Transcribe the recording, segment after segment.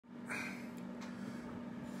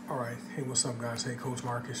All right, hey, what's up, guys? Hey, Coach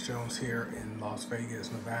Marcus Jones here in Las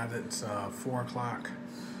Vegas, Nevada. It's 4 o'clock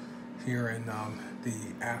here in the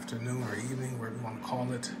afternoon or evening, whatever you want to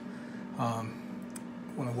call it. I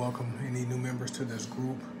want to welcome any new members to this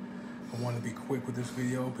group. I want to be quick with this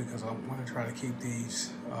video because I want to try to keep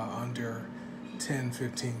these under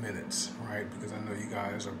 10-15 minutes, right? Because I know you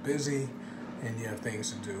guys are busy and you have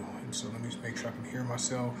things to do. And so let me just make sure I can hear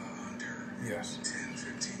myself. Yes.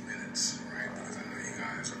 10-15 minutes, right? Because I know you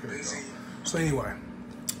guys are busy. So anyway,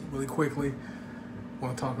 really quickly, I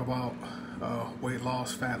want to talk about weight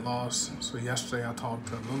loss, fat loss. So yesterday I talked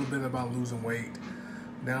a little bit about losing weight.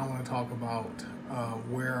 Now I want to talk about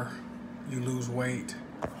where you lose weight.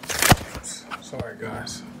 Sorry,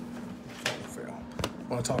 guys. Fail.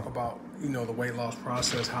 I want to talk about, the weight loss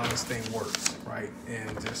process, how this thing works, right?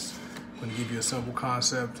 And just going to give you a simple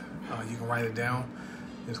concept. You can write it down.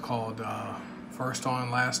 It's called first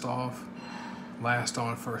on, last off, last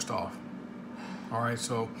on, first off. All right,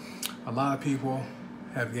 so a lot of people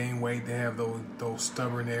have gained weight. They have those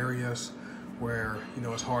stubborn areas where,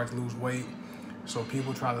 it's hard to lose weight. So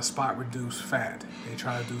people try to spot reduce fat. They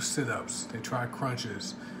try to do sit-ups. They try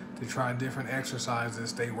crunches. They try different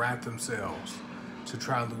exercises. They wrap themselves to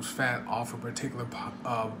try to lose fat off a particular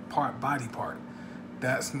body part.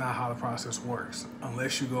 That's not how the process works.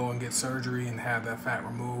 Unless you go and get surgery and have that fat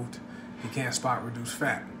removed, you can't spot reduce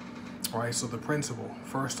fat. All right, so the principle,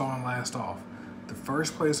 first on, last off. The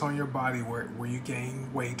first place on your body where you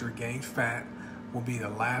gain weight or gain fat will be the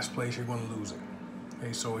last place you're going to lose it.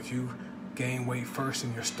 Okay, so if you gain weight first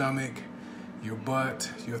in your stomach, your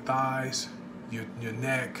butt, your thighs, your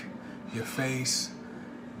neck, your face,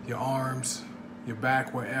 your arms, your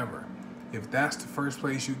back, wherever. If that's the first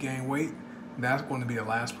place you gain weight, that's going to be the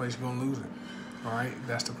last place you're going to lose it. All right,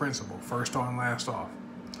 that's the principle. First on, last off.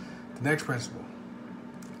 The next principle,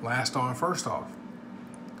 last on, first off.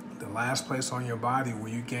 The last place on your body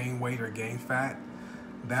where you gain weight or gain fat,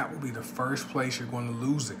 that will be the first place you're going to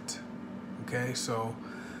lose it. Okay, so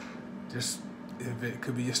just if it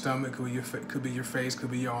could be your stomach, could be your face,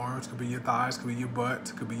 could be your arms, could be your thighs, could be your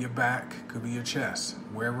butt, could be your back, could be your chest.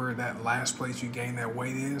 Wherever that last place you gain that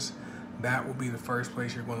weight is, that will be the first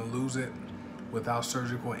place you're going to lose it without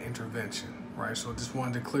surgical intervention, right? So just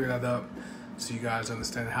wanted to clear that up so you guys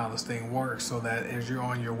understand how this thing works, so that as you're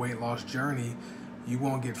on your weight loss journey, you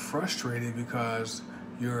won't get frustrated because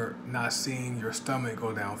you're not seeing your stomach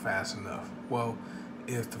go down fast enough. Well,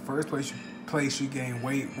 if the first place you gain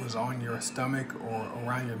weight was on your stomach or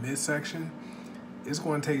around your midsection, it's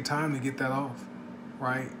going to take time to get that off,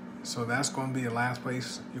 right? So that's going to be the last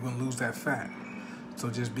place you're going to lose that fat. So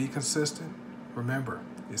just be consistent. Remember,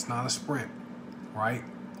 it's not a sprint, right?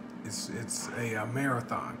 It's a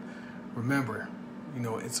marathon. Remember,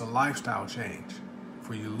 it's a lifestyle change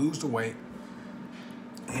for you to lose the weight,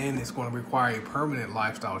 and it's going to require a permanent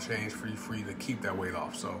lifestyle change for you to keep that weight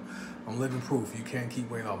off. So I'm living proof you can't keep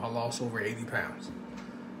weight off. I lost over 80 pounds.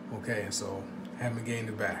 Okay, and so haven't gained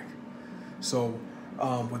it back. So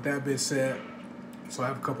with that being said, so I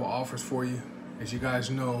have a couple offers for you. As you guys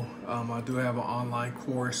know, I do have an online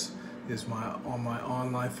course. It's on my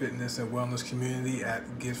online fitness and wellness community at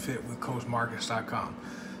getfitwithcoachmarcus.com.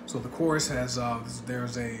 So the course has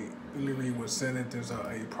there's a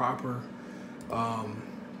proper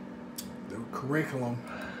the curriculum.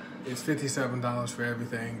 It's $57 for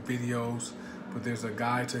everything, videos, but there's a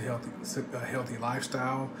guide to a healthy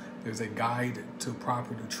lifestyle. There's a guide to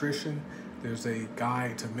proper nutrition. There's a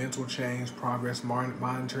guide to mental change, progress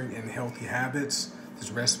monitoring, and healthy habits.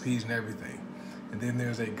 There's recipes and everything. And then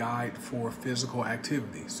there's a guide for physical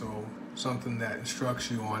activity. So something that instructs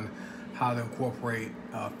you on how to incorporate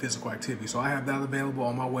physical activity. So I have that available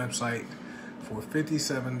on my website for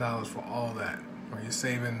 $57 for all that. Or you're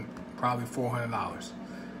saving probably $400.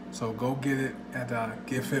 So go get it at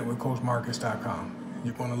getfitwithcoachmarcus.com.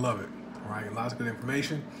 You're going to love it. All right, lots of good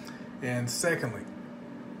information. And secondly,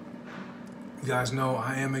 you guys know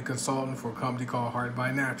I am a consultant for a company called Heart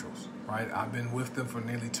by Naturals, right? I've been with them for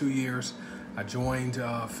nearly 2 years. I joined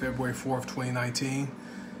February 4th, 2019,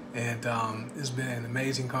 and it's been an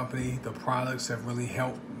amazing company. The products have really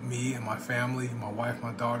helped me and my family, my wife,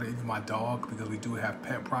 my daughter, even my dog, because we do have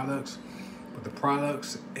pet products. But the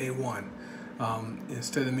products, A1.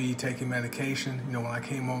 Instead of me taking medication, when I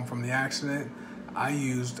came home from the accident, I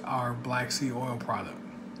used our Black Sea Oil product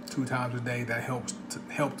 2 times a day. That helped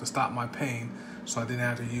to stop my pain, so I didn't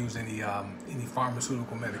have to use any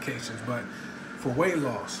pharmaceutical medications. But for weight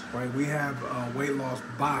loss, right, we have weight loss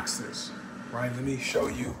boxes, right? Let me show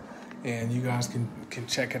you, and you guys can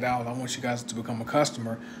check it out. I want you guys to become a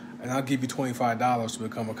customer, and I'll give you $25 to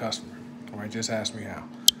become a customer. All right, just ask me how.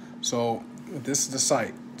 So this is the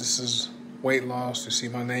site. This is weight loss. You see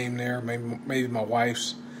my name there, maybe my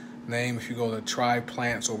wife's name if you go to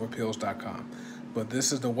tryplantsoverpills.com. But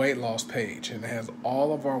this is the weight loss page, and it has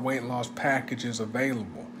all of our weight loss packages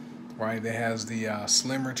available, right? It has the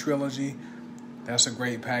Slimmer Trilogy. That's a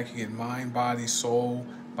great pack. You get Mind, Body, Soul,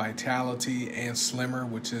 Vitality, and Slimmer,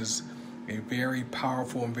 which is a very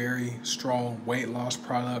powerful and very strong weight loss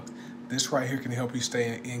product. This right here can help you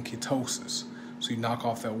stay in ketosis, so you knock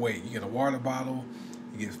off that weight. You get a water bottle,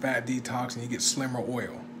 you get fat detox, and you get Slimmer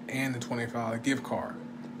oil, and the $25 gift card.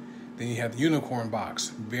 Then you have the Unicorn Box.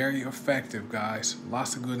 Very effective, guys.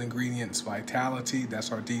 Lots of good ingredients. Vitality,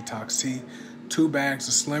 that's our detox tea. 2 bags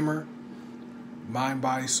of Slimmer, Mind,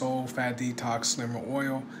 Body, Soul, Fat Detox, Slimmer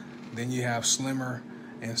oil. Then you have Slimmer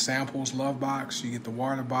and Samples Love Box. You get the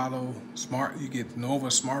water bottle, you get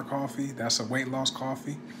Nova Smart Coffee. That's a weight loss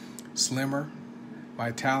coffee. Slimmer,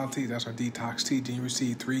 Vitality, that's our detox tea. Then you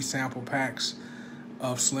receive 3 sample packs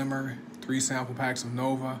of Slimmer, 3 sample packs of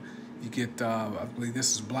Nova. You get, I believe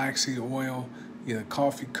this is black seed oil. You get a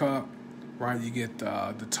coffee cup, right? You get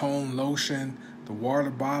the Tone lotion, the water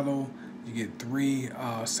bottle. You get 3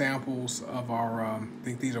 samples of our, I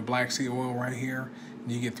think these are black seed oil right here.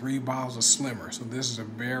 And you get 3 bottles of Slimmer. So this is a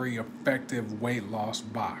very effective weight loss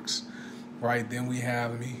box, right? Then we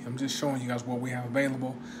have, I'm just showing you guys what we have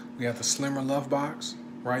available. We have the Slimmer Love Box,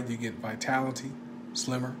 right? You get Vitality,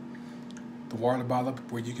 Slimmer, the water bottle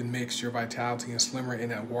where you can mix your Vitality and Slimmer in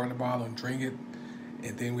that water bottle and drink it.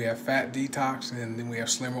 And then we have Fat Detox, and then we have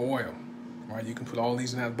Slimmer oil, right? You can put all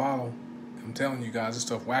these in that bottle. I'm telling you guys, this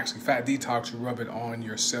stuff, well, actually Fat Detox, you rub it on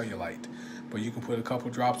your cellulite. But you can put a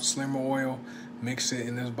couple drops of Slimmer oil, mix it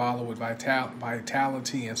in this bottle with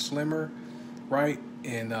Vitality and Slimmer, right?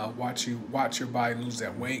 And watch your body lose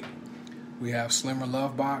that weight. We have Slimmer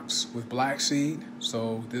Love Box with black seed.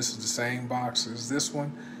 So this is the same box as this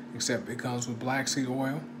one, except it comes with black seed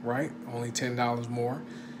oil, right? Only $10 more.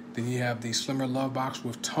 Then you have the Slimmer Love Box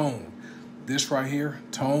with Tone. This right here,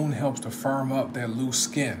 Tone helps to firm up that loose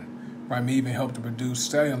skin, right? May even help to produce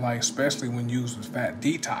cellulite, especially when used with Fat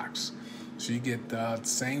Detox. So you get the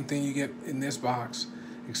same thing you get in this box,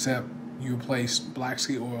 except you replace black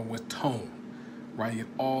seed oil with Tone, right? You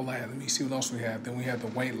get all that. Let me see what else we have. Then we have the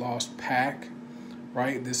weight loss pack,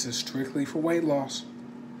 right? This is strictly for weight loss,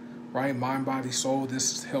 right? Mind, Body, Soul.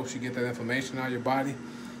 This helps you get that inflammation out of your body.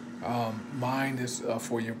 Mind is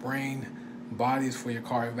for your brain. Body is for your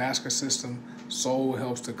cardiovascular system. Soul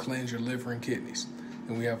helps to cleanse your liver and kidneys.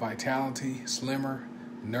 And we have Vitality, Slimmer,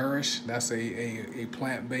 Nourish. That's a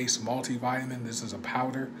plant-based multivitamin. This is a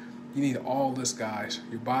powder. You need all this, guys.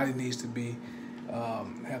 Your body needs to be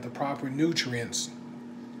have the proper nutrients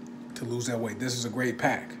to lose that weight. This is a great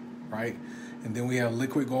pack, right? And then we have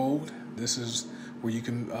Liquid Gold. This is where you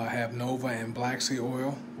can have Nova and black seed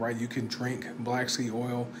oil, right? You can drink black seed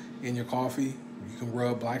oil in your coffee. You can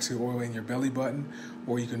rub black seed oil in your belly button,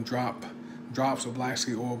 or you can drop drops of black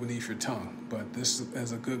seed oil beneath your tongue. But this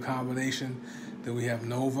is a good combination. Then we have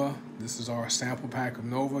Nova. This is our sample pack of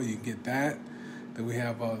Nova. You can get that. Then we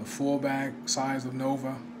have the full bag size of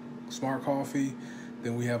Nova Smart Coffee.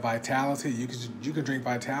 Then we have Vitality. You can drink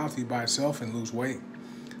Vitality by itself and lose weight.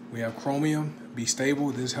 We have Chromium, Be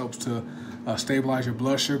Stable. This helps to stabilize your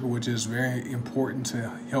blood sugar, which is very important to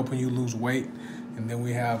helping you lose weight. And then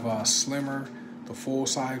we have Slimmer, the full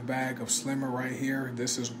size bag of Slimmer right here.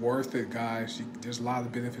 This is worth it, guys. There's a lot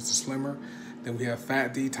of benefits to Slimmer. Then we have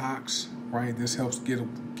Fat Detox, right? This helps get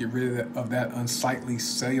rid of that unsightly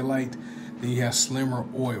cellulite. Then you have Slimmer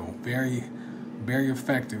oil, very, very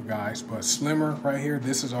effective, guys. But Slimmer right here,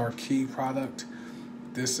 this is our key product.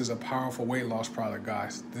 This is a powerful weight loss product,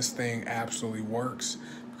 guys. This thing absolutely works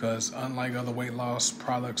because unlike other weight loss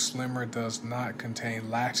products, Slimmer does not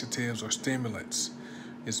contain laxatives or stimulants.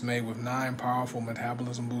 It's made with 9 powerful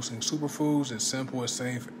metabolism boosting superfoods. It's simple, it's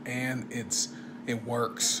safe, and it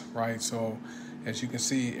works, right? So as you can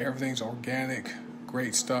see, everything's organic,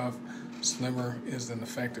 great stuff. Slimmer is an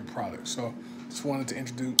effective product. So just wanted to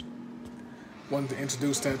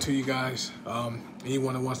introduce that to you guys.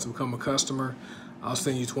 Anyone that wants to become a customer, I'll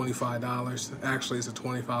send you $25. Actually, it's a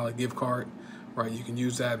 $25 gift card, right? You can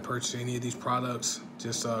use that and purchase any of these products.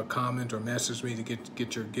 Just comment or message me to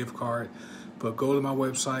get your gift card. But go to my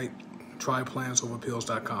website,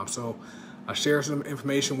 tryplantsoverpills.com. So I share some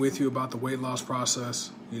information with you about the weight loss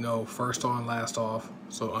process, first on, last off.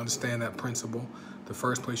 So understand that principle. The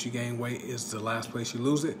first place you gain weight is the last place you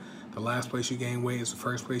lose it. The last place you gain weight is the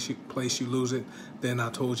first place you lose it. Then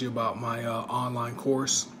I told you about my online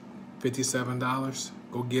course, $57.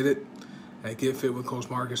 Go get it at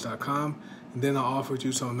getfitwithcoachmarcus.com. And then I offered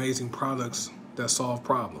you some amazing products that solve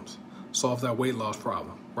problems, solve that weight loss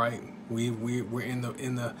problem. right? We're in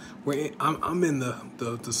the I'm in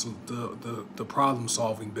the problem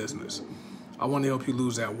solving business. I want to help you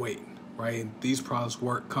lose that weight, right? And these products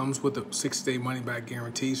comes with a 60-day money back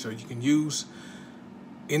guarantee, so you can use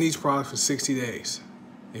any of these products for 60 days.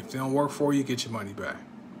 If they don't work for you, get your money back,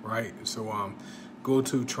 right? So go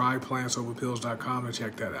to tryplantsoverpills.com and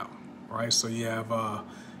check that out, right? So you have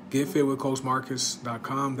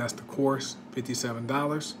getfitwithcoachmarcus.com. That's the course,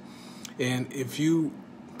 $57. And if you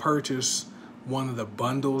purchase one of the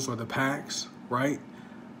bundles or the packs, right,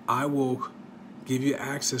 I will give you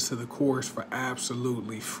access to the course for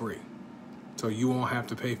absolutely free. So you won't have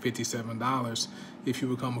to pay $57 if you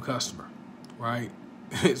become a customer, right?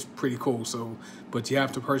 It's pretty cool. So, but you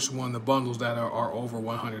have to purchase one of the bundles that are over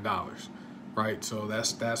 $100, right? So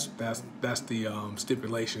that's the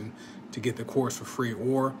stipulation to get the course for free.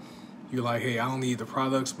 Or you're like, hey, I don't need the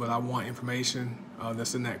products, but I want information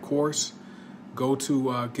that's in that course. Go to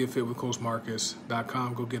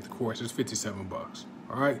getfitwithcoachmarcus.com. Go get the course. It's $57.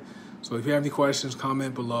 All right. So if you have any questions,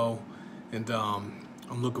 comment below, and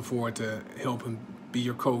I'm looking forward to helping be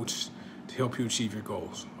your coach to help you achieve your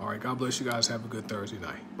goals. All right. God bless you guys. Have a good Thursday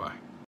night. Bye.